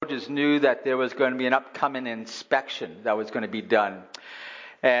soldiers knew that there was going to be an upcoming inspection that was going to be done.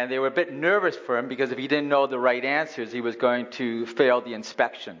 And they were a bit nervous for him because if he didn't know the right answers, he was going to fail the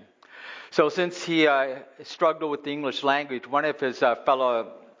inspection. So since he struggled with the English language, one of his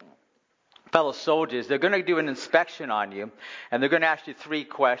fellow soldiers, they're going to do an inspection on you, and they're going to ask you 3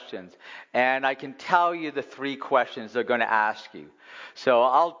 questions. And I can tell you the 3 questions they're going to ask you. So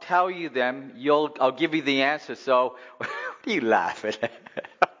I'll tell you them. I'll give you the answer. So what are you laughing at?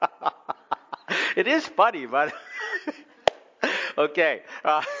 It is funny, but okay.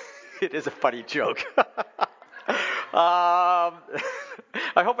 It is a funny joke.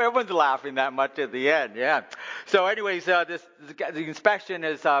 I hope everyone's laughing that much at the end. Yeah. So, anyways, the inspection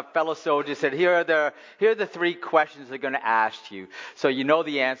is fellow soldiers said, here are the 3 questions they're going to ask you. So you know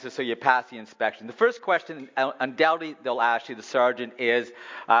the answer, so you pass the inspection. The first question, undoubtedly, they'll ask you, the sergeant, is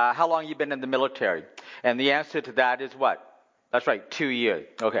how long you been in the military? And the answer to that is what? That's right, 2 years.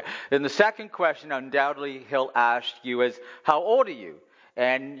 Okay. Then the second question, undoubtedly, he'll ask you is, how old are you?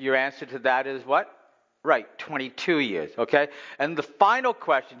 And your answer to that is what? Right, 22 years, okay? And the final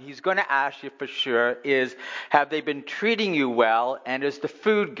question he's going to ask you for sure is, have they been treating you well, and is the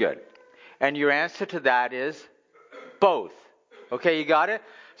food good? And your answer to that is both. Okay, you got it?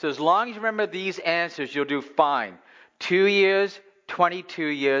 So as long as you remember these answers, you'll do fine. 2 years, 22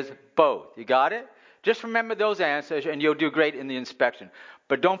 years, both. You got it? Just remember those answers, and you'll do great in the inspection.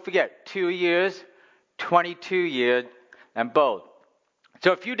 But don't forget, 2 years, 22 years, and both.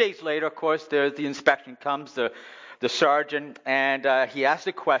 So a few days later, of course, the inspection comes, the sergeant, and he asks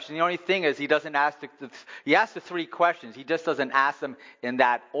a question. The only thing is he doesn't ask he asks the 3 questions. He just doesn't ask them in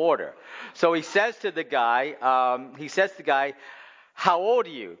that order. So he says to the guy, how old are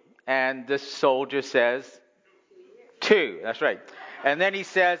you? And the soldier says, 2. That's right. And then he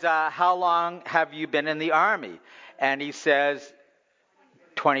says, how long have you been in the army? And he says,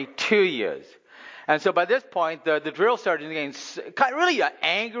 22 years. And so by this point, the drill sergeant is getting really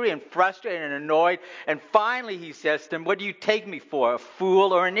angry and frustrated and annoyed. And finally he says to him, what do you take me for, a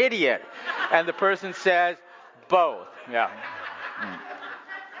fool or an idiot? And the person says, both. Yeah.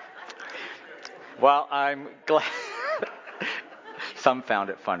 Well, I'm glad. Some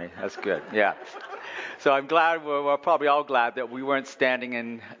found it funny. That's good. Yeah. So I'm glad, we're probably all glad that we weren't standing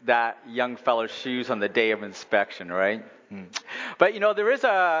in that young fellow's shoes on the day of inspection, right? But, there is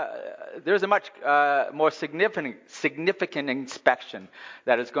a much more significant inspection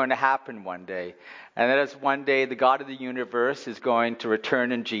that is going to happen one day. And that is one day the God of the universe is going to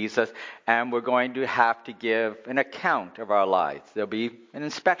return in Jesus, and we're going to have to give an account of our lives. There'll be an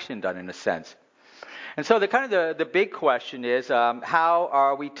inspection done in a sense. And so the big question is, how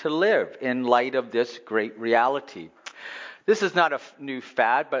are we to live in light of this great reality? This is not a new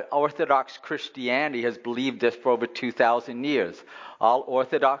fad, but Orthodox Christianity has believed this for over 2,000 years. All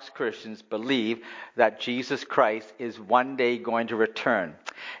Orthodox Christians believe that Jesus Christ is one day going to return,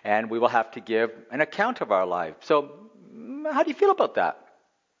 and we will have to give an account of our life. So, how do you feel about that?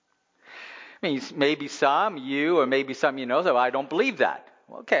 I mean, maybe some, you, or maybe some so I don't believe that.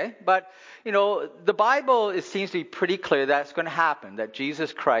 Okay, but, the Bible, it seems to be pretty clear that it's going to happen, that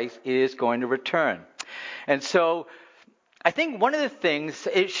Jesus Christ is going to return. And so, I think one of the things,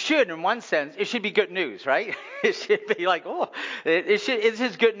 it should, in one sense, it should be good news, right? It should be like, it's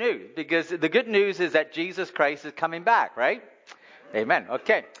just good news, because the good news is that Jesus Christ is coming back, right? Amen.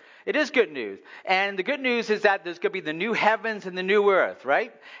 Okay. It is good news. And the good news is that there's going to be the new heavens and the new earth,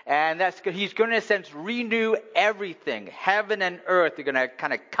 right? And he's going to, in a sense, renew everything. Heaven and earth are going to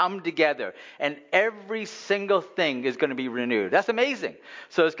kind of come together. And every single thing is going to be renewed. That's amazing.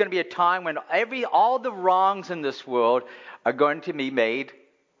 So it's going to be a time when all the wrongs in this world are going to be made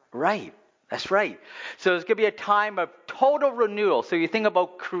right. That's right. So it's going to be a time of total renewal. So you think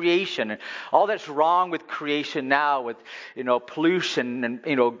about creation and all that's wrong with creation now, with pollution and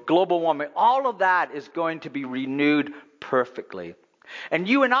global warming. All of that is going to be renewed perfectly. And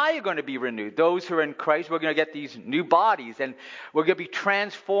you and I are going to be renewed. Those who are in Christ, we're going to get these new bodies, and we're going to be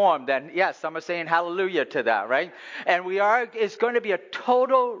transformed. And yes, some are saying hallelujah to that, right? And it's going to be a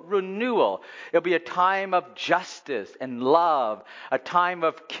total renewal. It'll be a time of justice and love, a time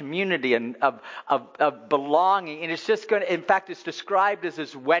of community and of belonging. And it's just going to, in fact, it's described as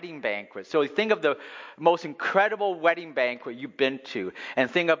this wedding banquet. So think of the most incredible wedding banquet you've been to, and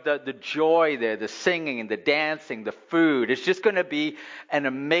think of the joy there, the singing and the dancing, the food. It's just going to be an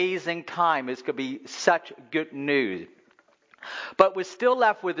amazing time. It's going to be such good news. But we're still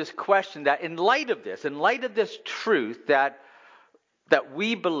left with this question that in light of this truth that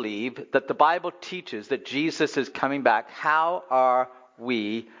we believe, that the Bible teaches that Jesus is coming back, how are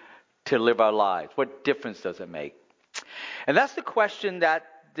we to live our lives? What difference does it make? And that's the question that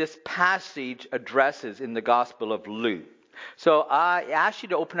this passage addresses in the Gospel of Luke. So I ask you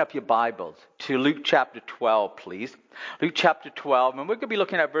to open up your Bibles to Luke chapter 12, please. Luke chapter 12, and we're going to be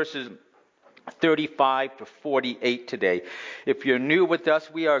looking at verses 35 to 48 today. If you're new with us,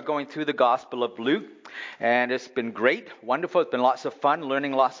 we are going through the Gospel of Luke, and it's been great, wonderful. It's been lots of fun,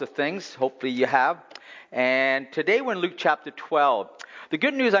 learning lots of things. Hopefully you have. And today we're in Luke chapter 12. The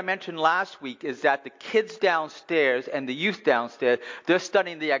good news I mentioned last week is that the kids downstairs and the youth downstairs, they're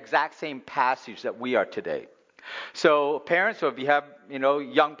studying the exact same passage that we are today. So parents, or if you have,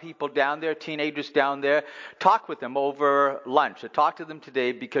 young people down there, teenagers down there, talk with them over lunch. Or talk to them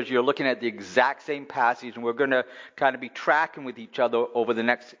today because you're looking at the exact same passage, and we're going to kind of be tracking with each other over the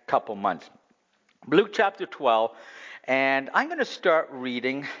next couple months. Luke chapter 12, and I'm going to start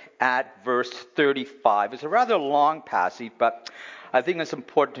reading at verse 35. It's a rather long passage, but I think it's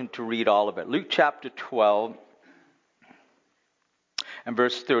important to read all of it. Luke chapter 12 and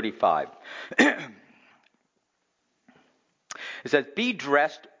verse 35. It says, be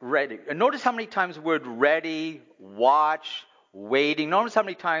dressed ready. And notice how many times the word ready, watch, waiting. Notice how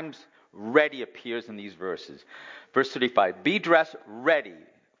many times ready appears in these verses. Verse 35, be dressed ready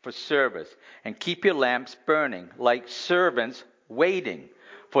for service and keep your lamps burning like servants waiting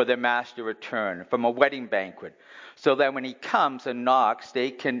for their master return from a wedding banquet, so that when he comes and knocks, they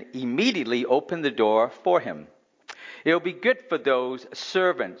can immediately open the door for him. It will be good for those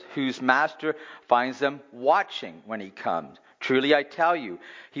servants whose master finds them watching when he comes. Truly I tell you,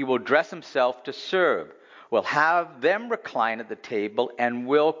 he will dress himself to serve, will have them recline at the table, and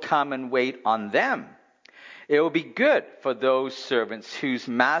will come and wait on them. It will be good for those servants whose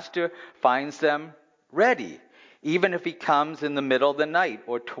master finds them ready, even if he comes in the middle of the night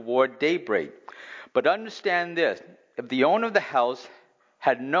or toward daybreak. But understand this, if the owner of the house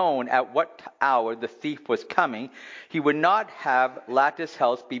had known at what hour the thief was coming, he would not have let his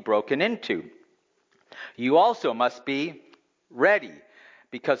house be broken into. You also must be ready,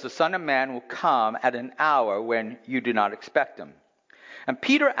 because the Son of Man will come at an hour when you do not expect him. And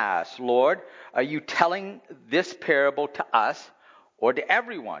Peter asked, Lord, are you telling this parable to us or to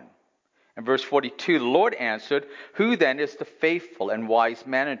everyone? In verse 42, the Lord answered, who then is the faithful and wise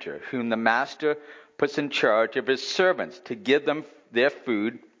manager, whom the master puts in charge of his servants to give them their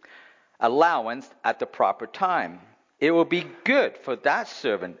food allowance at the proper time? It will be good for that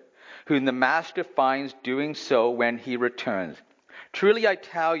servant whom the master finds doing so when he returns. Truly I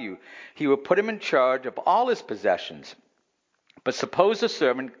tell you, he will put him in charge of all his possessions. But suppose the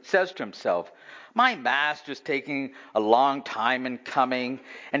servant says to himself, my master is taking a long time in coming,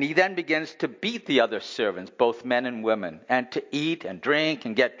 and he then begins to beat the other servants, both men and women, and to eat and drink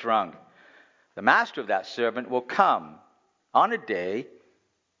and get drunk. The master of that servant will come on a day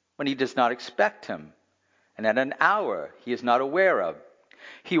when he does not expect him, and at an hour he is not aware of.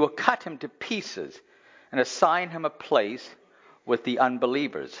 He will cut him to pieces and assign him a place with the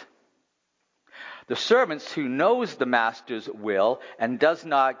unbelievers. The servants who knows the master's will and does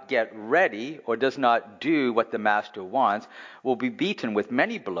not get ready or does not do what the master wants will be beaten with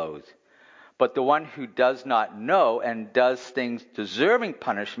many blows. But the one who does not know and does things deserving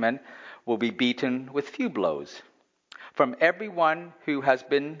punishment will be beaten with few blows. From everyone who has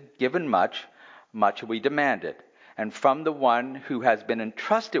been given much, much will be demanded. And from the one who has been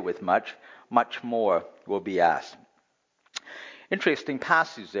entrusted with much, much more will be asked. Interesting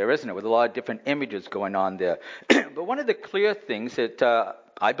passage there, isn't it? With a lot of different images going on there. But one of the clear things that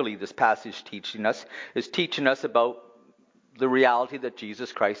I believe this passage is teaching us about the reality that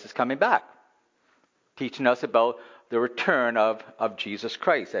Jesus Christ is coming back. Teaching us about the return of Jesus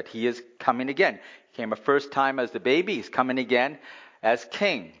Christ, that he is coming again. He came a first time as the baby, he's coming again as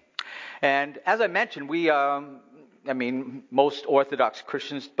king. And as I mentioned, most Orthodox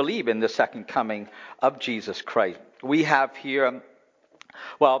Christians believe in the second coming of Jesus Christ. We have here,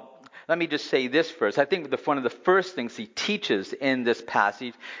 let me just say this first. I think one of the first things he teaches in this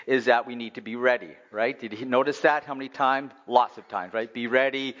passage is that we need to be ready, right? Did you notice that? How many times? Lots of times, right? Be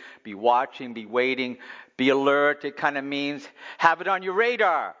ready, be watching, be waiting, be alert. It kind of means have it on your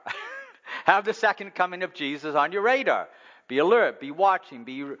radar. Have the second coming of Jesus on your radar. Be alert, be watching,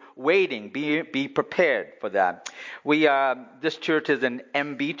 be waiting, be prepared for that. This church is an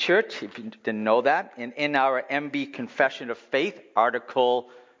MB church, if you didn't know that. And in our MB Confession of Faith, Article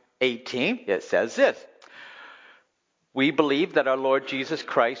 18, it says this. We believe that our Lord Jesus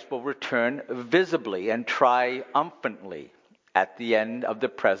Christ will return visibly and triumphantly at the end of the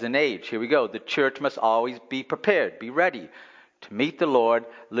present age. Here we go. The church must always be prepared, be ready to meet the Lord,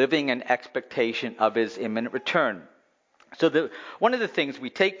 living in expectation of his imminent return. So one of the things we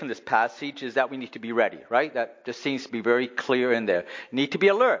take from this passage is that we need to be ready, right? That just seems to be very clear in there. Need to be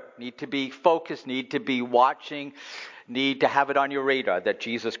alert, need to be focused, need to be watching, need to have it on your radar that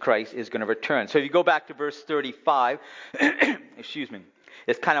Jesus Christ is going to return. So if you go back to verse 35, excuse me,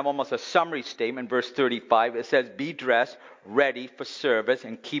 it's kind of almost a summary statement. Verse 35, it says, be dressed, ready for service,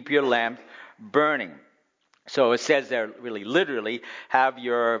 and keep your lamps burning. So it says there, really literally, have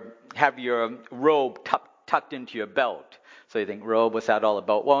your robe tucked into your belt. So you think, robe, what's that all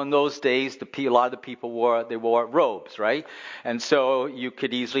about? Well, in those days, a lot of the people wore robes, right? And so you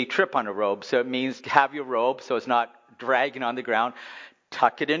could easily trip on a robe. So it means have your robe so it's not dragging on the ground.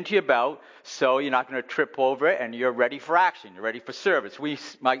 Tuck it into your belt so you're not going to trip over it, and you're ready for action. You're ready for service. We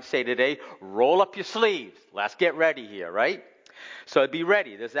might say today, roll up your sleeves. Let's get ready here, right? So be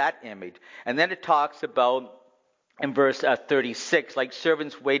ready. There's that image. And then it talks about, in verse 36, like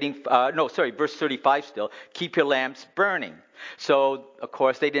servants waiting, verse 35 still, keep your lamps burning. So, of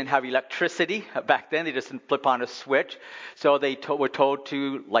course, they didn't have electricity back then. They just didn't flip on a switch. So they were told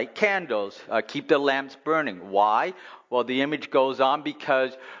to light candles, keep the lamps burning. Why? Well, the image goes on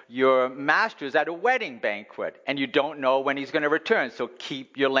because your master is at a wedding banquet and you don't know when he's going to return. So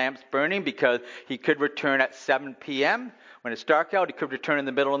keep your lamps burning because he could return at 7 p.m., when it's dark out, he could return in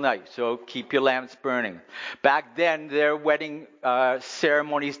the middle of the night. So keep your lamps burning. Back then, their wedding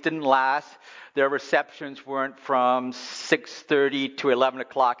ceremonies didn't last. Their receptions weren't from 6:30 to 11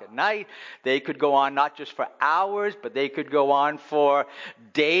 o'clock at night. They could go on not just for hours, but they could go on for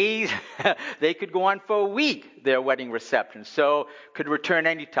days. They could go on for a week, their wedding reception. So could return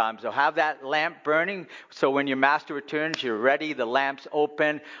anytime. So have that lamp burning. So when your master returns, you're ready. The lamp's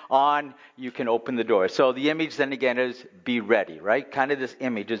open, on. You can open the door. So the image then again is be ready, right? Kind of this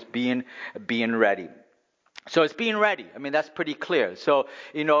image is being ready. So it's being ready. I mean, that's pretty clear. So,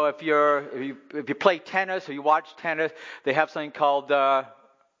 if you play tennis or you watch tennis, they have something called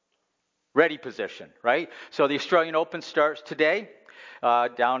ready position, right? So the Australian Open starts today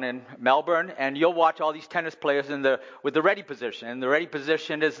down in Melbourne, and you'll watch all these tennis players with the ready position. And the ready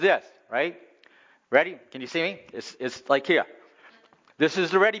position is this, right? Ready? Can you see me? It's like here. This is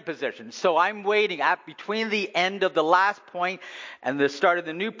the ready position. So I'm waiting between the end of the last point and the start of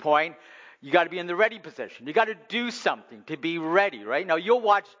the new point. You got to be in the ready position. You got to do something to be ready, right? Now, you'll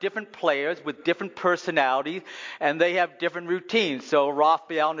watch different players with different personalities, and they have different routines. So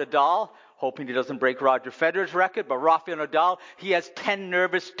Rafael Nadal, hoping he doesn't break Roger Federer's record, but Rafael Nadal, he has 10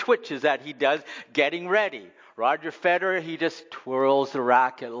 nervous twitches that he does getting ready. Roger Federer, he just twirls the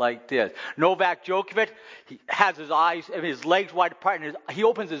racket like this. Novak Djokovic, he has his eyes and his legs wide apart, and he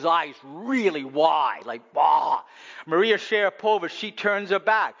opens his eyes really wide, like, wow. Maria Sharapova, she turns her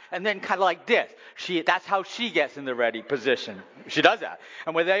back, and then kind of like this. That's how she gets in the ready position. She does that.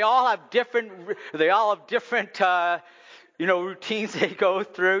 And when they all have different routines they go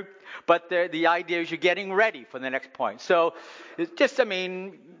through, but the idea is you're getting ready for the next point. So it's just,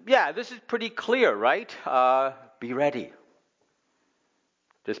 this is pretty clear, right? Be ready.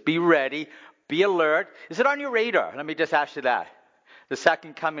 Just be ready. Be alert. Is it on your radar? Let me just ask you that. The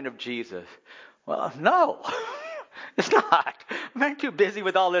second coming of Jesus. Well, no. It's not. I'm too busy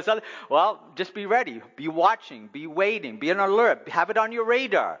with all this other. Well, just be ready. Be watching. Be waiting. Be on alert. Have it on your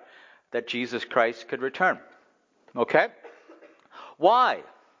radar that Jesus Christ could return. Okay? Why?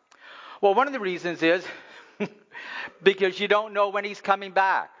 Well, one of the reasons is because you don't know when he's coming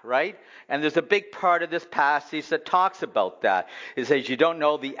back, right? And there's a big part of this passage that talks about that. It says you don't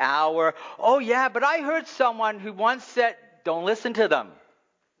know the hour. Oh, yeah, but I heard someone who once said, don't listen to them.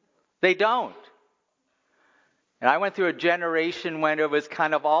 They don't. And I went through a generation when it was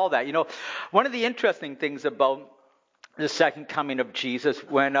kind of all that. One of the interesting things about the second coming of Jesus,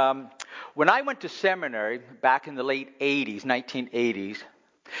 when I went to seminary back in the late 80s, 1980s,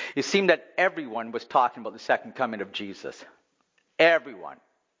 it seemed that everyone was talking about the second coming of Jesus. Everyone.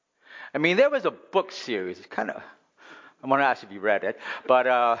 There was a book series. I want to ask if you read it, but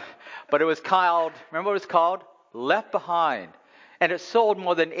it was called, remember what it was called? Left Behind. And it sold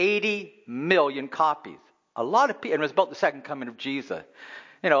more than 80 million copies. A lot of people, and it was about the second coming of Jesus.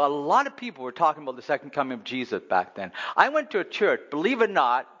 A lot of people were talking about the second coming of Jesus back then. I went to a church, believe it or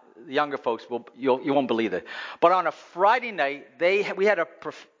not, the younger folks, you won't believe it. But on a Friday night, we had a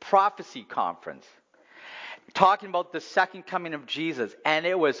prophecy conference talking about the second coming of Jesus, and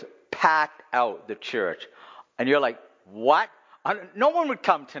it was packed out, the church. And you're like, what? No one would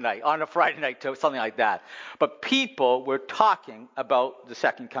come tonight on a Friday night to something like that. But people were talking about the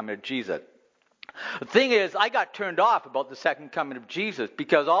second coming of Jesus. The thing is, I got turned off about the second coming of Jesus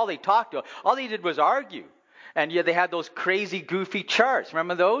because all they did was argue. And yeah, they had those crazy, goofy charts.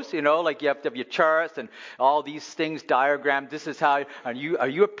 Remember those? Like you have to have your charts and all these things diagrammed. This is how, are you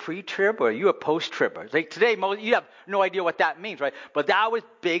a pre-trib or are you a post-tribber? Like today, you have no idea what that means, right? But that was a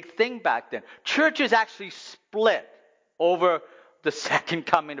big thing back then. Churches actually split over the second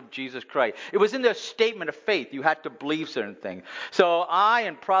coming of Jesus Christ. It was in their statement of faith. You had to believe certain things. So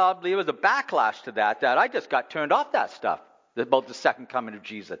and probably it was a backlash to that I just got turned off that stuff about the second coming of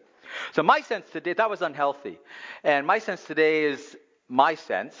Jesus. So my sense today, that was unhealthy. And my sense today is, my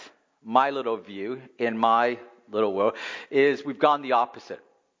little view in my little world, is we've gone the opposite.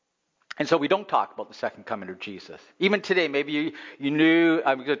 And so we don't talk about the second coming of Jesus. Even today, maybe you knew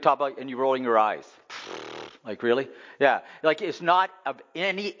I'm going to talk about, and you're rolling your eyes. Like, really? Yeah. Like, it's not of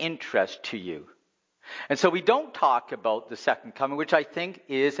any interest to you. And so we don't talk about the second coming, which I think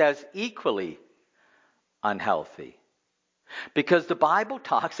is as equally unhealthy. Because the Bible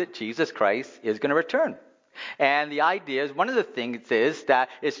talks that Jesus Christ is going to return. And the idea is, one of the things is that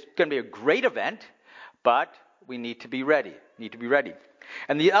it's going to be a great event, but we need to be ready.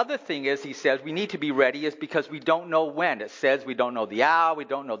 And the other thing is, he says, we need to be ready is because we don't know when. It says we don't know the hour, we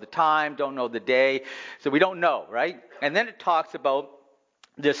don't know the time, don't know the day. So we don't know, right? And then it talks about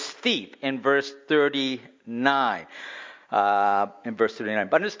this thief in verse 39. But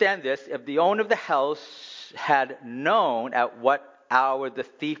understand this, if the owner of the house had known at what hour the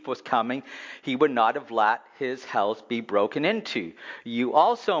thief was coming, he would not have let his house be broken into. You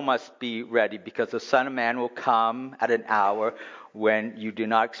also must be ready, because the Son of Man will come at an hour when you do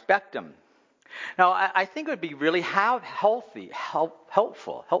not expect him. Now, I think it would be really helpful,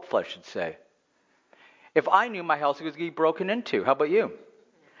 I should say, if I knew my house was going to be broken into. How about you?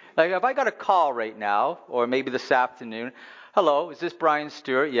 Like, if I got a call right now, or maybe this afternoon, hello, is this Brian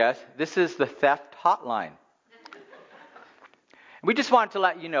Stewart? Yes. This is the theft hotline. We just wanted to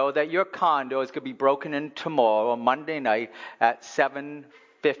let you know that your condo is going to be broken in tomorrow, Monday night, at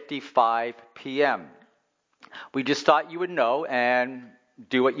 7:55 p.m. We just thought you would know and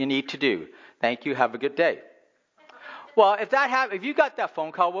do what you need to do. Thank you. Have a good day. Well, if you got that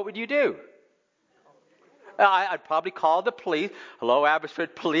phone call, what would you do? I'd probably call the police. Hello,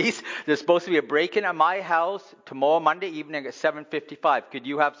 Abbotsford Police. There's supposed to be a break-in at my house tomorrow, Monday evening at 7:55. Could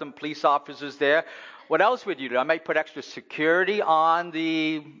you have some police officers there? What else would you do? I might put extra security on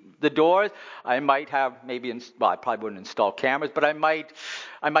the doors. I might have I probably wouldn't install cameras, but I might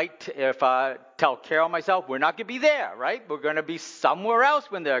if I tell Carol myself, we're not going to be there, right? We're going to be somewhere else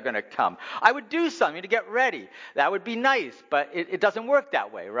when they're going to come. I would do something to get ready. That would be nice, but it doesn't work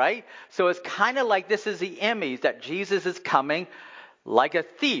that way, right? So it's kind of like this is the image that Jesus is coming like a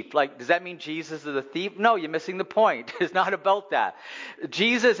thief. Like, does that mean Jesus is a thief? No, you're missing the point. It's not about that.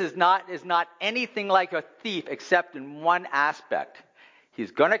 Jesus is not anything like a thief except in one aspect. He's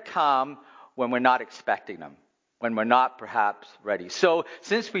going to come when we're not expecting him, when we're not perhaps ready. So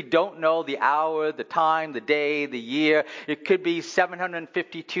since we don't know the hour, the time, the day, the year, it could be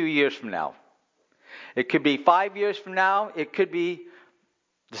 752 years from now. It could be 5 years from now. It could be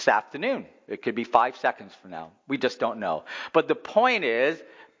this afternoon. It could be 5 seconds from now. We just don't know. But the point is,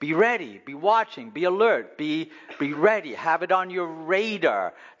 be ready, be watching, be alert, be ready. Have it on your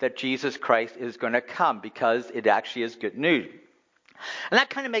radar that Jesus Christ is going to come, because it actually is good news. And that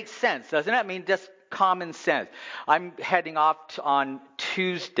kind of makes sense, doesn't it? I mean, just common sense. I'm heading off on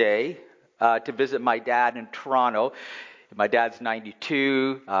Tuesday to visit my dad in Toronto. My dad's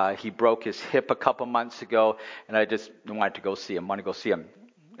 92. He broke his hip a couple months ago, and I just wanted to go see him.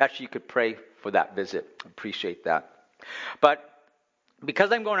 Actually, you could pray for that visit. Appreciate that. But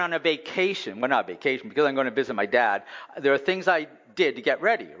because I'm going on a vacation, because I'm going to visit my dad, there are things I did to get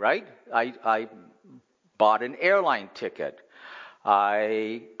ready, right? I bought an airline ticket.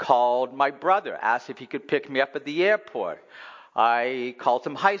 I called my brother, asked if he could pick me up at the airport. I called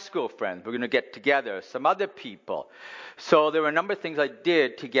some high school friends. We're going to get together, some other people. So there were a number of things I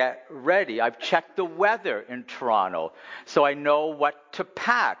did to get ready. I've checked the weather in Toronto, so I know what to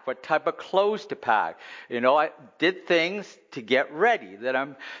pack, what type of clothes to pack. I did things to get ready.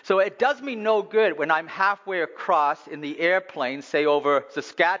 So it does me no good when I'm halfway across in the airplane, say over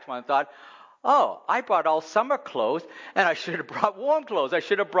Saskatchewan, I thought, oh, I brought all summer clothes, and I should have brought warm clothes. I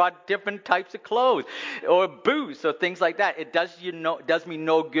should have brought different types of clothes, or boots, or things like that. It does me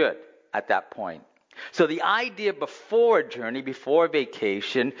no good at that point. So the idea before a journey, before a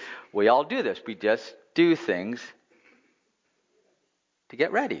vacation, we all do this. We just do things to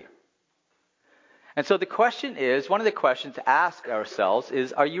get ready. And so the question is, one of the questions to ask ourselves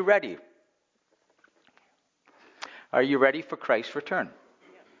is, are you ready? Are you ready for Christ's return?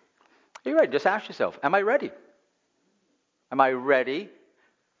 Are you ready? Just ask yourself, am I ready? Am I ready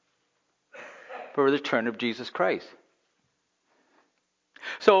for the return of Jesus Christ.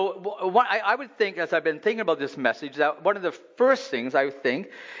 So what I would think, as I've been thinking about this message, that one of the first things I would think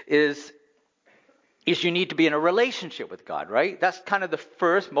is you need to be in a relationship with God, right? That's kind of the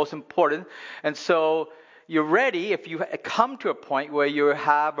first, most important. And so you're ready if you come to a point where you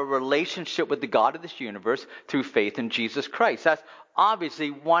have a relationship with the God of this universe through faith in Jesus Christ. That's obviously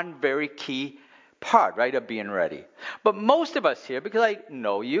one very key part, right, of being ready. But most of us here, because I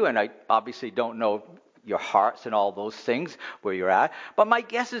know you, and I obviously don't know your hearts and all those things where you're at, but my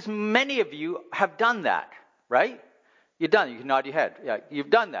guess is many of you have done that, right? You've done it. You can nod your head. Yeah,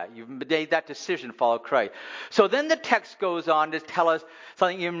 you've done that. You've made that decision to follow Christ. So then the text goes on to tell us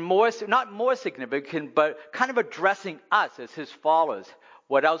something even more, not more significant, but kind of addressing us as his followers,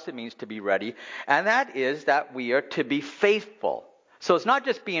 what else it means to be ready. And that is that we are to be faithful. So it's not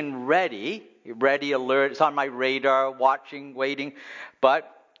just being ready, alert, it's on my radar, watching, waiting, but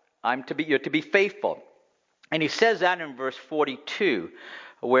you're to be faithful. And he says that in verse 42,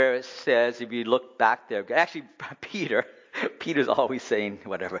 where it says, if you look back there, actually Peter's always saying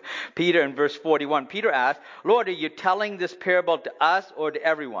whatever. Peter in verse 41, Peter asked, Lord, are you telling this parable to us or to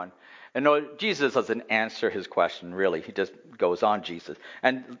everyone? And no, Jesus doesn't answer his question, really. He just goes on, Jesus.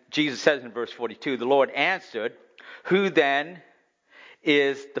 And Jesus says in verse 42, the Lord answered, who then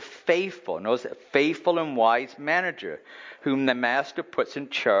is the faithful and wise manager, whom the master puts in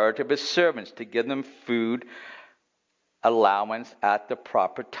charge of his servants to give them food allowance at the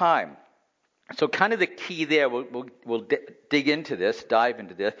proper time. So kind of the key there, we'll dive into this,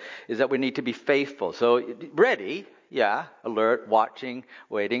 is that we need to be faithful. So ready, yeah, alert, watching,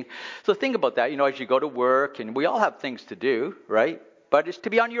 waiting. So think about that, as you go to work, and we all have things to do, right? But it's to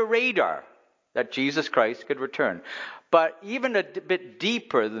be on your radar that Jesus Christ could return. But even a bit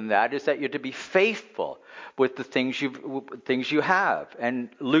deeper than that is that you're to be faithful with the things you have. And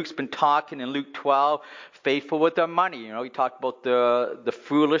Luke's been talking in Luke 12, faithful with our money. He talked about the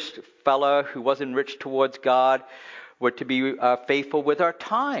foolish fella who wasn't rich towards God. We're to be faithful with our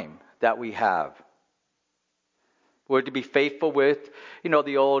time that we have. We're to be faithful with,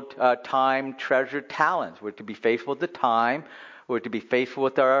 the old time, treasure, talents. We're to be faithful with the time. We're to be faithful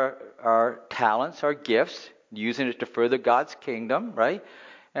with our talents, our gifts, using it to further God's kingdom, right?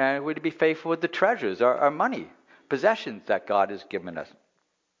 And we're to be faithful with the treasures, our money, possessions that God has given us.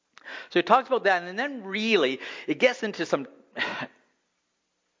 So he talks about that, and then really it gets into some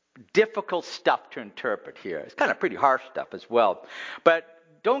difficult stuff to interpret here. It's kind of pretty harsh stuff as well. But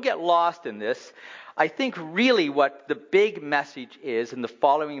don't get lost in this. I think really what the big message is in the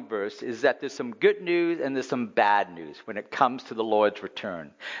following verse is that there's some good news and there's some bad news when it comes to the Lord's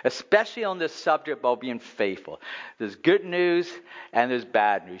return, especially on this subject about being faithful. There's good news and there's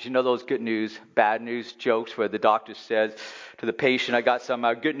bad news. Those good news, bad news jokes where the doctor says to the patient, I got some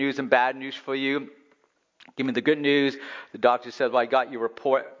good news and bad news for you. Give me the good news. The doctor says, well, I got your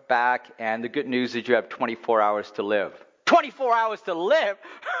report back, and the good news is you have 24 hours to live. 24 hours to live?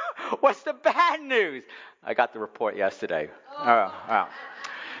 What's the bad news? I got the report yesterday.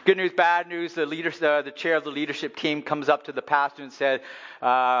 Good news, bad news. The chair of the leadership team comes up to the pastor and said,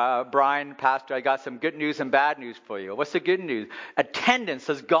 Brian, pastor, I got some good news and bad news for you. What's the good news? Attendance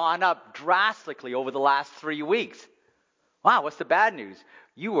has gone up drastically over the last 3 weeks. Wow, what's the bad news?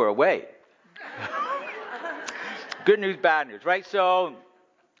 You were away. Good news, bad news, right? So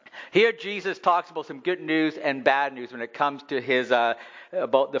here Jesus talks about some good news and bad news when it comes to his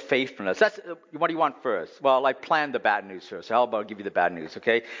about the faithfulness. What do you want first? Well, I planned the bad news first. So how about I give you the bad news,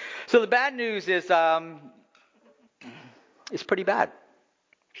 okay? So the bad news is it's pretty bad.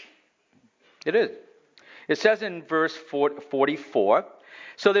 It is. It says in verse 44,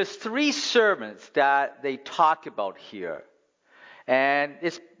 so there's 3 servants that they talk about here. And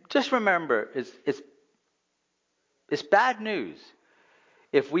just remember, it's bad news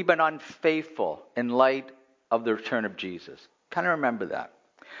if we've been unfaithful in light of the return of Jesus. Kind of remember that.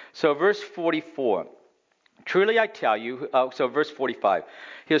 So verse 44, truly I tell you, verse 45,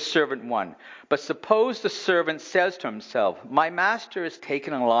 here's servant 1. But suppose the servant says to himself, my master is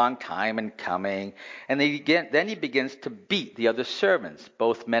taking a long time in coming, and then he begins to beat the other servants,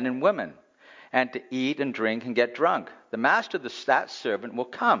 both men and women, and to eat and drink and get drunk. The master of that servant will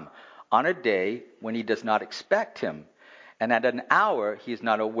come on a day when he does not expect him, and at an hour he is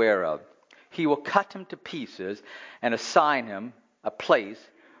not aware of. He will cut him to pieces and assign him a place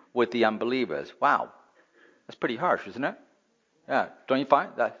with the unbelievers. Wow, that's pretty harsh, isn't it? Yeah, don't you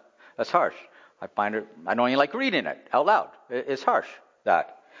find that's harsh? I don't even like reading it out loud. It's harsh,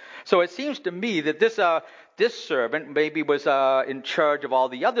 that. So it seems to me that this servant maybe was in charge of all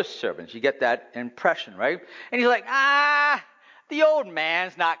the other servants. You get that impression, right? And he's like, the old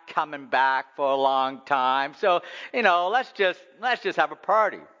man's not coming back for a long time. So, let's just have a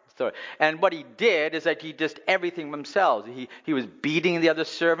party. So, and what he did is that he just everything himself. He was beating the other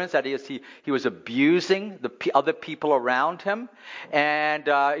servants. That is, he was abusing the other people around him, and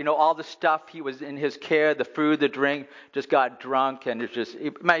all the stuff he was in his care, the food, the drink, just got drunk, and it's just he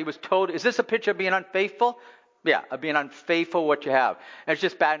was told, "Is this a picture of being unfaithful?" Yeah, of being unfaithful what you have. And it's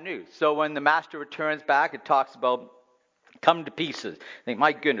just bad news. So when the master returns back, it talks about come to pieces. I think,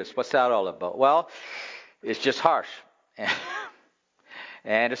 my goodness, what's that all about? Well, it's just harsh.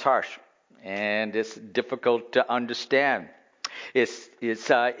 And it's harsh, and it's difficult to understand. It's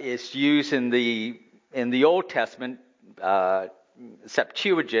used in the Old Testament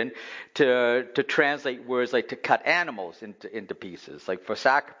Septuagint to translate words like to cut animals into pieces, like for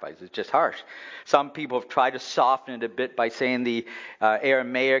sacrifice. It's just harsh. Some people have tried to soften it a bit by saying the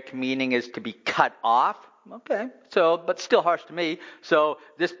Aramaic meaning is to be cut off. Okay, but still harsh to me. So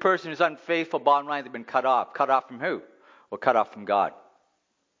this person who's unfaithful, bottom line, they've been cut off. Cut off from who? Well, cut off from God.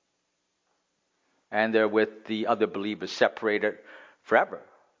 And they're with the other believers, separated forever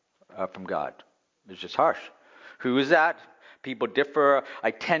from God. It's just harsh. Who is that? People differ.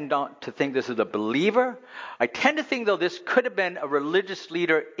 I tend not to think this is a believer. I tend to think, though, this could have been a religious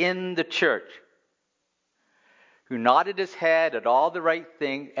leader in the church who nodded his head at all the right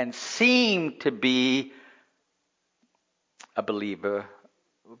thing and seemed to be a believer,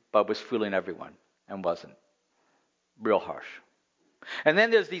 but was fooling everyone and wasn't. Real harsh. And then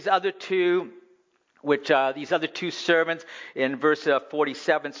there's these other two servants in verse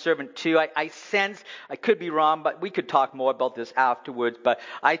 47, servant 2. I sense, I could be wrong, but we could talk more about this afterwards, but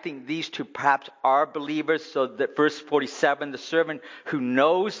I think these two perhaps are believers. So that verse 47, the servant who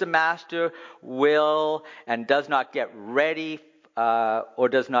knows the master will and does not get ready or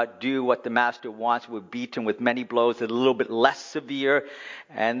does not do what the master wants will be beaten with many blows, a little bit less severe.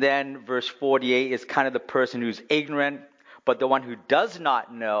 And then verse 48 is kind of the person who's ignorant, but the one who does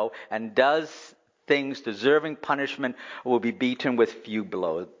not know and does things deserving punishment will be beaten with few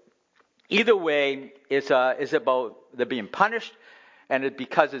blows. Either way, it's about they're being punished, and it's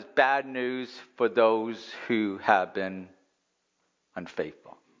because it's bad news for those who have been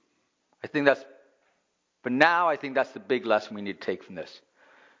unfaithful. I think that's the big lesson we need to take from this.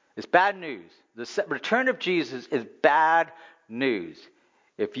 It's bad news. The return of Jesus is bad news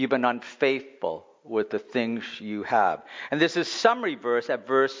if you've been unfaithful with the things you have. And this is summary verse at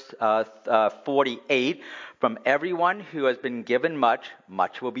verse 48. From everyone who has been given much,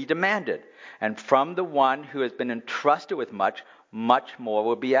 much will be demanded. And from the one who has been entrusted with much, much more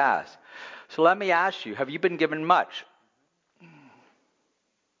will be asked. So let me ask you, have you been given much?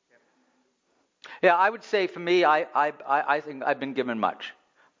 Yeah, I would say for me, I think I've been given much.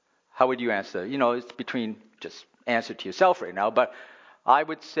 How would you answer? It's between just answer to yourself right now, but I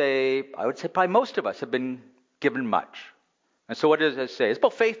would say probably most of us have been given much. And so what does it say? It's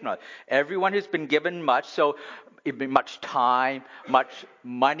about faith now. Everyone has been given much, so it'd be much time, much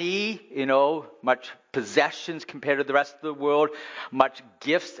money, much possessions compared to the rest of the world, much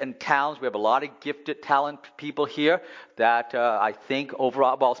gifts and talents. We have a lot of gifted, talented people here that I think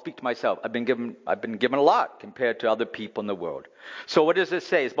overall, well, I'll speak to myself. I've been given a lot compared to other people in the world. So what does it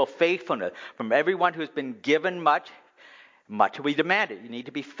say? It's about faithfulness. From everyone who has been given much, much will be demanded. You need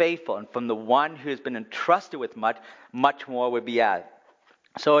to be faithful. And from the one who has been entrusted with much, much more will be added.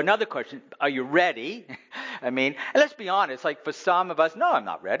 So another question, are you ready? And let's be honest, like for some of us, no, I'm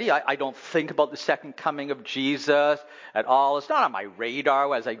not ready. I don't think about the second coming of Jesus at all. It's not on my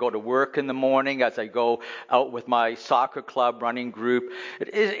radar as I go to work in the morning, as I go out with my soccer club running group.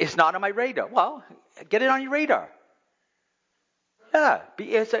 It's not on my radar. Well, get it on your radar. Yeah,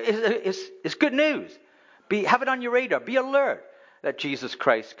 it's good news. Have it on your radar. Be alert that Jesus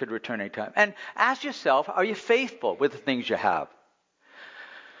Christ could return anytime. And ask yourself, are you faithful with the things you have?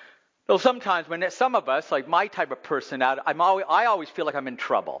 So sometimes when some of us, like my type of personality, I always feel like I'm in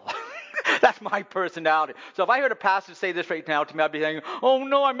trouble. That's my personality. So if I heard a pastor say this right now to me, I'd be thinking, oh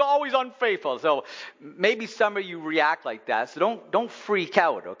no, I'm always unfaithful. So maybe some of you react like that. So don't freak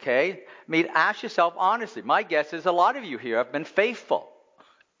out, okay? Ask yourself honestly. My guess is a lot of you here have been faithful.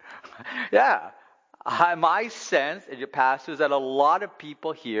 Yeah. My sense as your pastor is that a lot of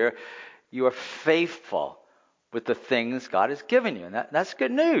people here, you are faithful with the things God has given you. And that's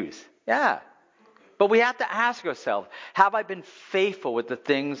good news. Yeah. But we have to ask ourselves, have I been faithful with the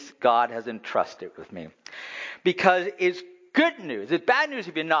things God has entrusted with me? Because it's good news. It's bad news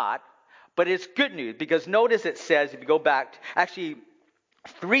if you're not, but it's good news. Because notice it says, if you go back, actually,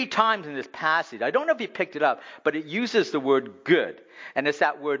 3 times in this passage. I don't know if you picked it up, but it uses the word good. And it's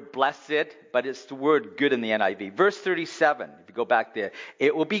that word blessed, but it's the word good in the NIV. Verse 37, if you go back there,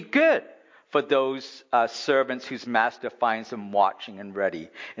 it will be good for those servants whose master finds them watching and ready.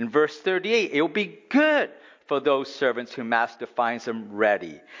 In verse 38, it will be good for those servants whose master finds them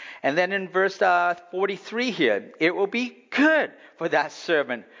ready. And then in verse 43 here, it will be good for that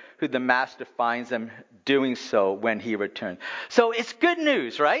servant who the master finds them doing so when he returns. So it's good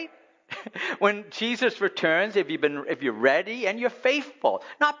news, right? When Jesus returns, if you're ready and you're faithful,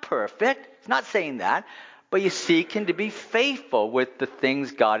 not perfect, it's not saying that, but you're seeking to be faithful with the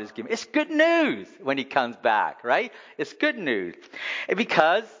things God has given. It's good news when he comes back, right? It's good news.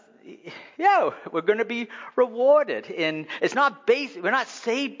 Because, we're going to be rewarded. It's not we're not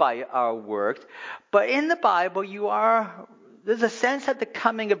saved by our works, but in the Bible, there's a sense at the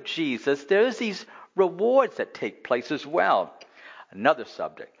coming of Jesus, there's these rewards that take place as well. Another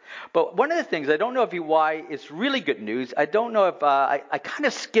subject. But one of the things, I don't know why it's really good news. I don't know if I kind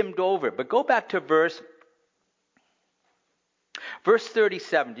of skimmed over it, but go back to verse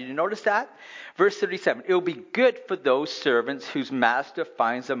 37. Did you notice that? Verse 37. It will be good for those servants whose master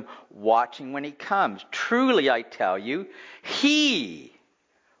finds them watching when he comes. Truly, I tell you, he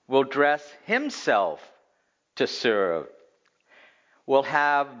will dress himself to serve. Will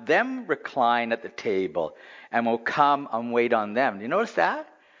have them recline at the table and will come and wait on them. Do you notice that?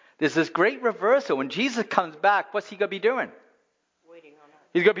 There's this great reversal. When Jesus comes back, what's he going to be doing? Waiting on us.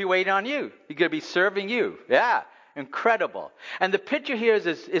 He's going to be waiting on you. He's going to be serving you. Yeah, incredible. And the picture here is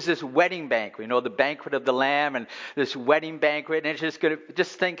this wedding banquet. You know, the banquet of the Lamb and this wedding banquet. And it's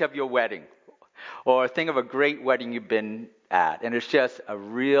just think of your wedding. Or think of a great wedding you've been at. And it's just a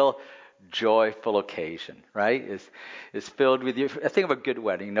real joyful occasion, right? It's filled with I think of a good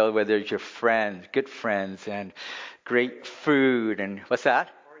wedding, you know, where there's your friends, good friends, and great food, and what's that?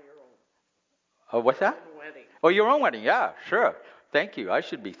 Or your own. Oh, what's that? Wedding. Oh, your own wedding, yeah, sure. Thank you. I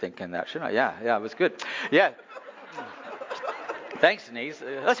should be thinking that, shouldn't I? Yeah, it was good. Yeah. Thanks, Denise.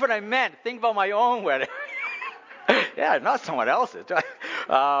 That's what I meant. Think about my own wedding. Yeah, not someone else's.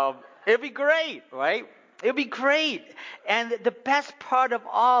 It'd be great, right? It'll be great. And the best part of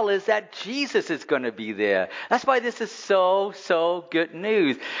all is that Jesus is going to be there. That's why this is so, so good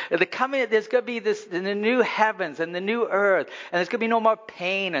news. There's going to be this in the new heavens and the new earth. And there's going to be no more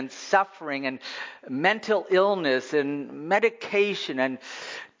pain and suffering and mental illness and medication and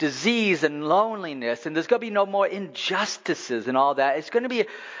disease and loneliness. And there's going to be no more injustices and all that. It's going to be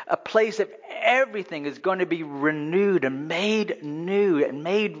a place that everything is going to be renewed and made new and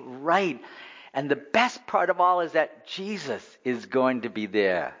made right. And the best part of all is that Jesus is going to be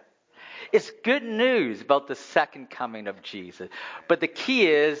there. It's good news about the second coming of Jesus. But the key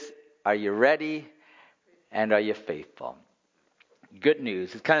is, are you ready and are you faithful? Good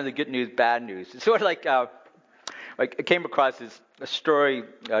news. It's kind of the good news, bad news. It's sort of like I came across a story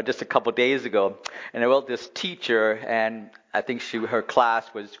just a couple days ago. And about this teacher, and I think her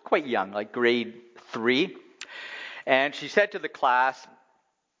class was quite young, like grade 3. And she said to the class,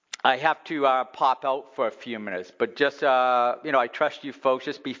 I have to pop out for a few minutes, but just, I trust you folks,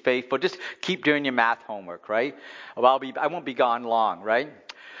 just be faithful, just keep doing your math homework, right? Well, I won't be gone long, right?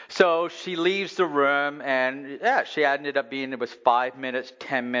 So she leaves the room, and she ended up being, it was 5 minutes,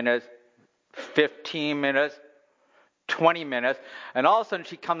 10 minutes, 15 minutes, 20 minutes, and all of a sudden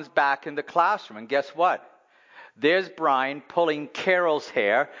she comes back in the classroom, and guess what? There's Brian pulling Carol's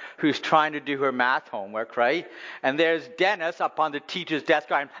hair, who's trying to do her math homework, right? And there's Dennis up on the teacher's desk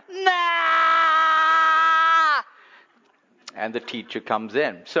going, nah! And the teacher comes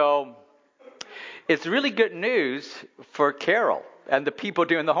in. So it's really good news for Carol and the people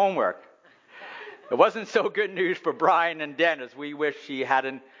doing the homework. It wasn't so good news for Brian and Dennis. We wish she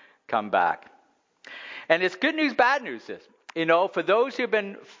hadn't come back. And it's good news, bad news. For those who've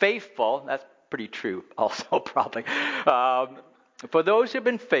been faithful, that's pretty true also probably. For those who've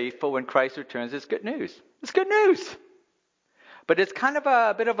been faithful when Christ returns, it's good news. It's good news. But it's kind of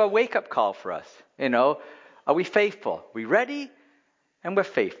a bit of a wake-up call for us. Are we faithful? Are we ready? And we're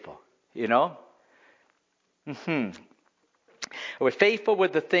faithful, Are we faithful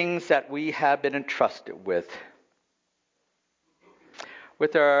with the things that we have been entrusted with?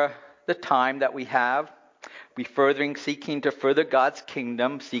 With the time that we have, we seeking to further God's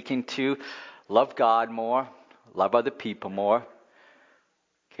kingdom, seeking to love God more, love other people more,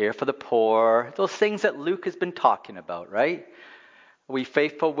 care for the poor, those things that Luke has been talking about, right? Are we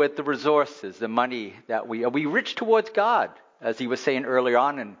faithful with the resources, the money are we rich towards God, as he was saying earlier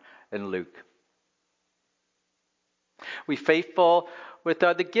on in Luke? Are we faithful with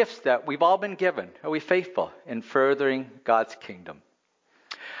the gifts that we've all been given? Are we faithful in furthering God's kingdom?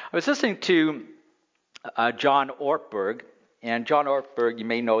 I was listening to John Ortberg, and John Ortberg, you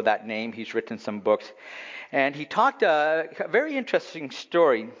may know that name. He's written some books, and he talked a very interesting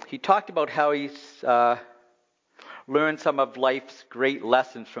story. He talked about how he's learned some of life's great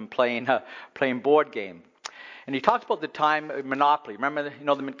lessons from playing board game. And he talks about the time Monopoly. Remember,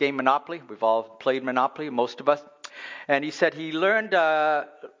 the game Monopoly? We've all played Monopoly, most of us. And he said he learned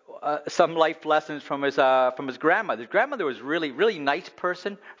some life lessons from his grandmother. His grandmother was really, really nice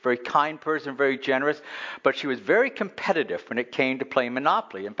person, very kind person, very generous, but she was very competitive when it came to playing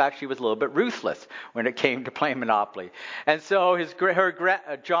Monopoly. In fact, she was a little bit ruthless when it came to playing Monopoly. And so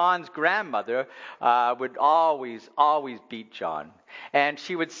John's grandmother would always beat John. And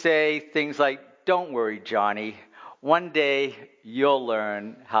she would say things like, "Don't worry, Johnny. One day you'll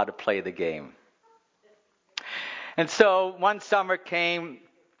learn how to play the game." And so one summer came,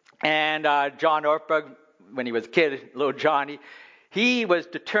 and John Ortberg, when he was a kid, little Johnny, he was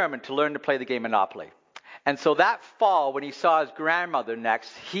determined to learn to play the game Monopoly. And so that fall, when he saw his grandmother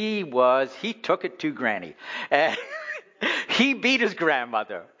next, he took it to Granny. And he beat his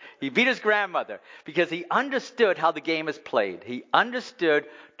grandmother. He beat his grandmother because he understood how the game is played. He understood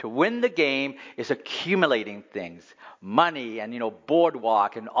to win the game is accumulating things, money and,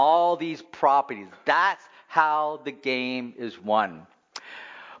 boardwalk and all these properties. That's how the game is won.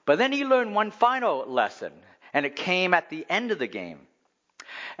 But then he learned one final lesson, and it came at the end of the game.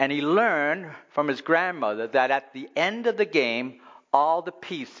 And he learned from his grandmother that at the end of the game, all the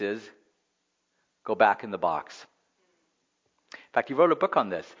pieces go back in the box. In fact, he wrote a book on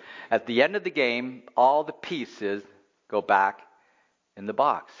this. At the end of the game, all the pieces go back in the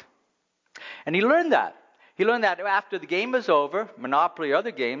box. And he learned that. He learned that after the game was over, Monopoly or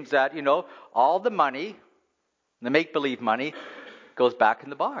other games, that, all the money, the make-believe money, goes back in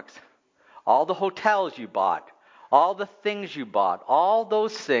the box. All the hotels you bought, all the things you bought, all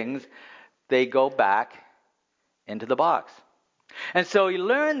those things, they go back into the box. And so he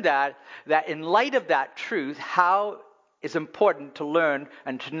learned that in light of that truth, how it's important to learn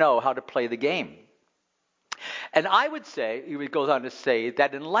and to know how to play the game. And I would say, he goes on to say,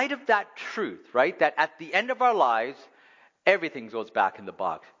 that in light of that truth, right, that at the end of our lives, everything goes back in the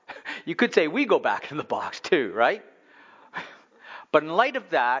box. You could say we go back in the box too, right? But in light of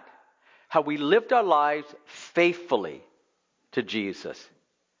that, how we lived our lives faithfully to Jesus,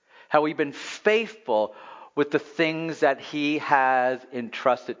 how we've been faithful with the things that he has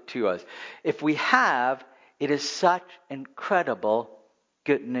entrusted to us. If we have, it is such incredible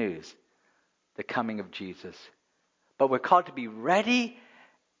good news, the coming of Jesus. But we're called to be ready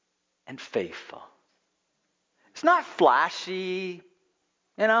and faithful. It's not flashy,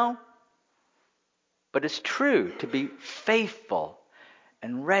 but it's true to be faithful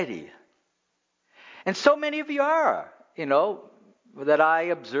and ready. And so many of you are, that I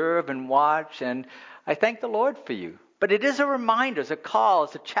observe and watch, and I thank the Lord for you. But it is a reminder, it's a call,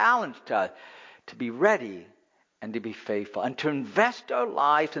 it's a challenge to us to be ready and to be faithful and to invest our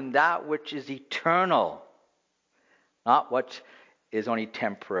lives in that which is eternal, not what is only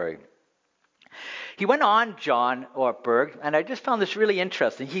temporary. He went on, John Ortberg, and I just found this really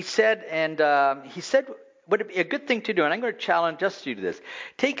interesting. He said, would it be a good thing to do, and I'm going to challenge us to do this.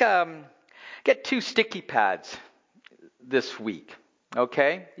 Get 2 sticky pads this week,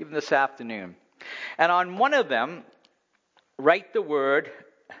 okay, even this afternoon. And on one of them, write the word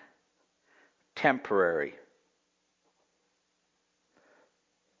temporary.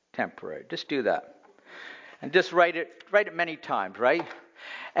 Temporary. Just do that. And just write it many times, right?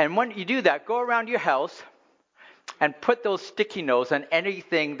 And when you do that, go around your house and put those sticky notes on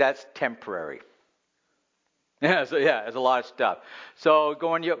anything that's temporary. There's a lot of stuff. So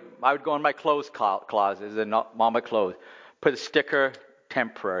I would go in my clothes closet and all my clothes. Put a sticker,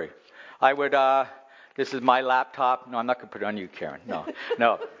 temporary. I would, this is my laptop. No, I'm not going to put it on you, Karen.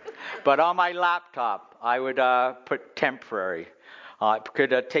 No. But on my laptop, I would put temporary. I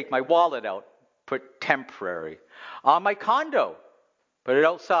could take my wallet out, put temporary. On my condo, put it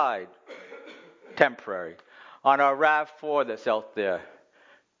outside, temporary. On our RAV4 that's out there,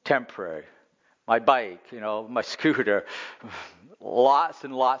 temporary. My bike, my scooter, lots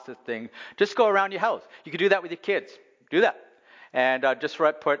and lots of things. Just go around your house. You can do that with your kids. Do that. And just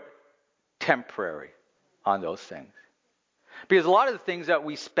put temporary on those things. Because a lot of the things that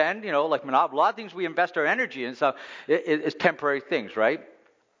we spend, like Monopoly, a lot of things we invest our energy in, so it's temporary things, right?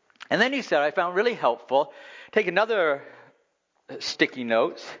 And then he said, I found really helpful, take another sticky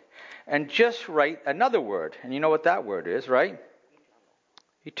notes and just write another word. And you know what that word is, right?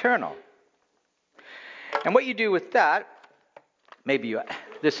 Eternal. And what you do with that, maybe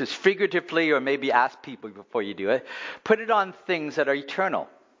this is figuratively, or maybe ask people before you do it, put it on things that are eternal.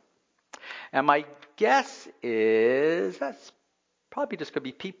 And my guess is that's probably just going to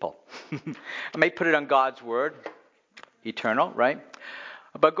be people. I may put it on God's word, eternal, right?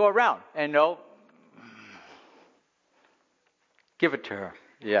 But go around and give it to her.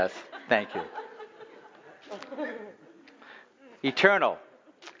 Yes, thank you. Eternal.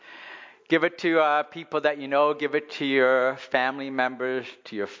 Give it to people that you know. Give it to your family members,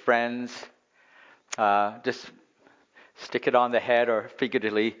 to your friends. Just stick it on the head or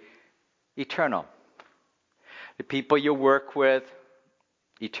figuratively. Eternal. The people you work with,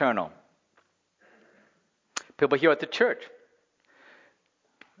 eternal. People here at the church,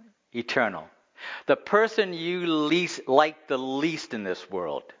 eternal. The person you least like the least in this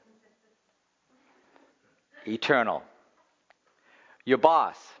world, eternal. Your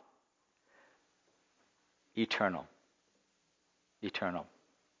boss, eternal. Eternal.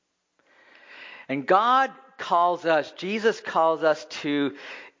 And God calls us, Jesus calls us to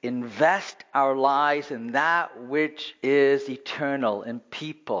invest our lives in that which is eternal, in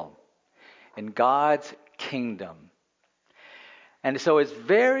people, in God's kingdom. And so it's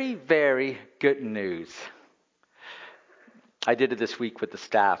very, very good news. I did it this week with the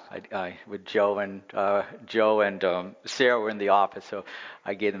staff. With Joe and Sarah were in the office, so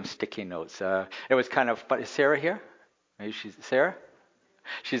I gave them sticky notes. It was kind of fun. Is Sarah here? Maybe she's Sarah.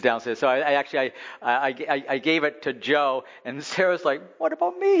 She's downstairs. So I gave it to Joe, and Sarah's like, "What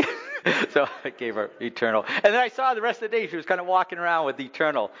about me?" So I gave her eternal. And then I saw the rest of the day she was kind of walking around with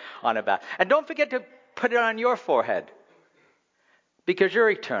eternal on her back. And don't forget to put it on your forehead, because you're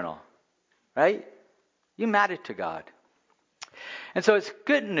eternal, right? You matter to God. And so it's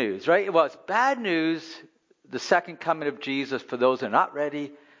good news, right? Well, it's bad news, the second coming of Jesus, for those who are not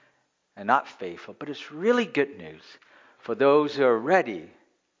ready and not faithful. But it's really good news for those who are ready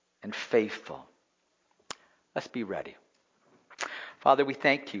and faithful. Let's be ready. Father, we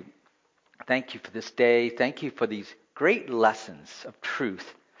thank you. Thank you for this day. Thank you for these great lessons of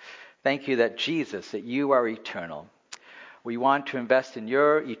truth. Thank you that Jesus, that you are eternal. We want to invest in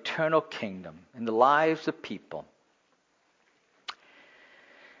your eternal kingdom, in the lives of people.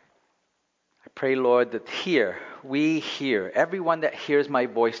 I pray, Lord, that we hear, everyone that hears my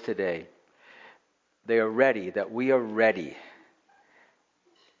voice today, they are ready, that we are ready.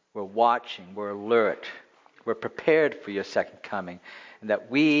 We're watching, we're alert, we're prepared for your second coming, and that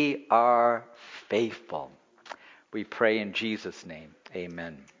we are faithful. We pray in Jesus' name.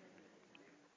 Amen.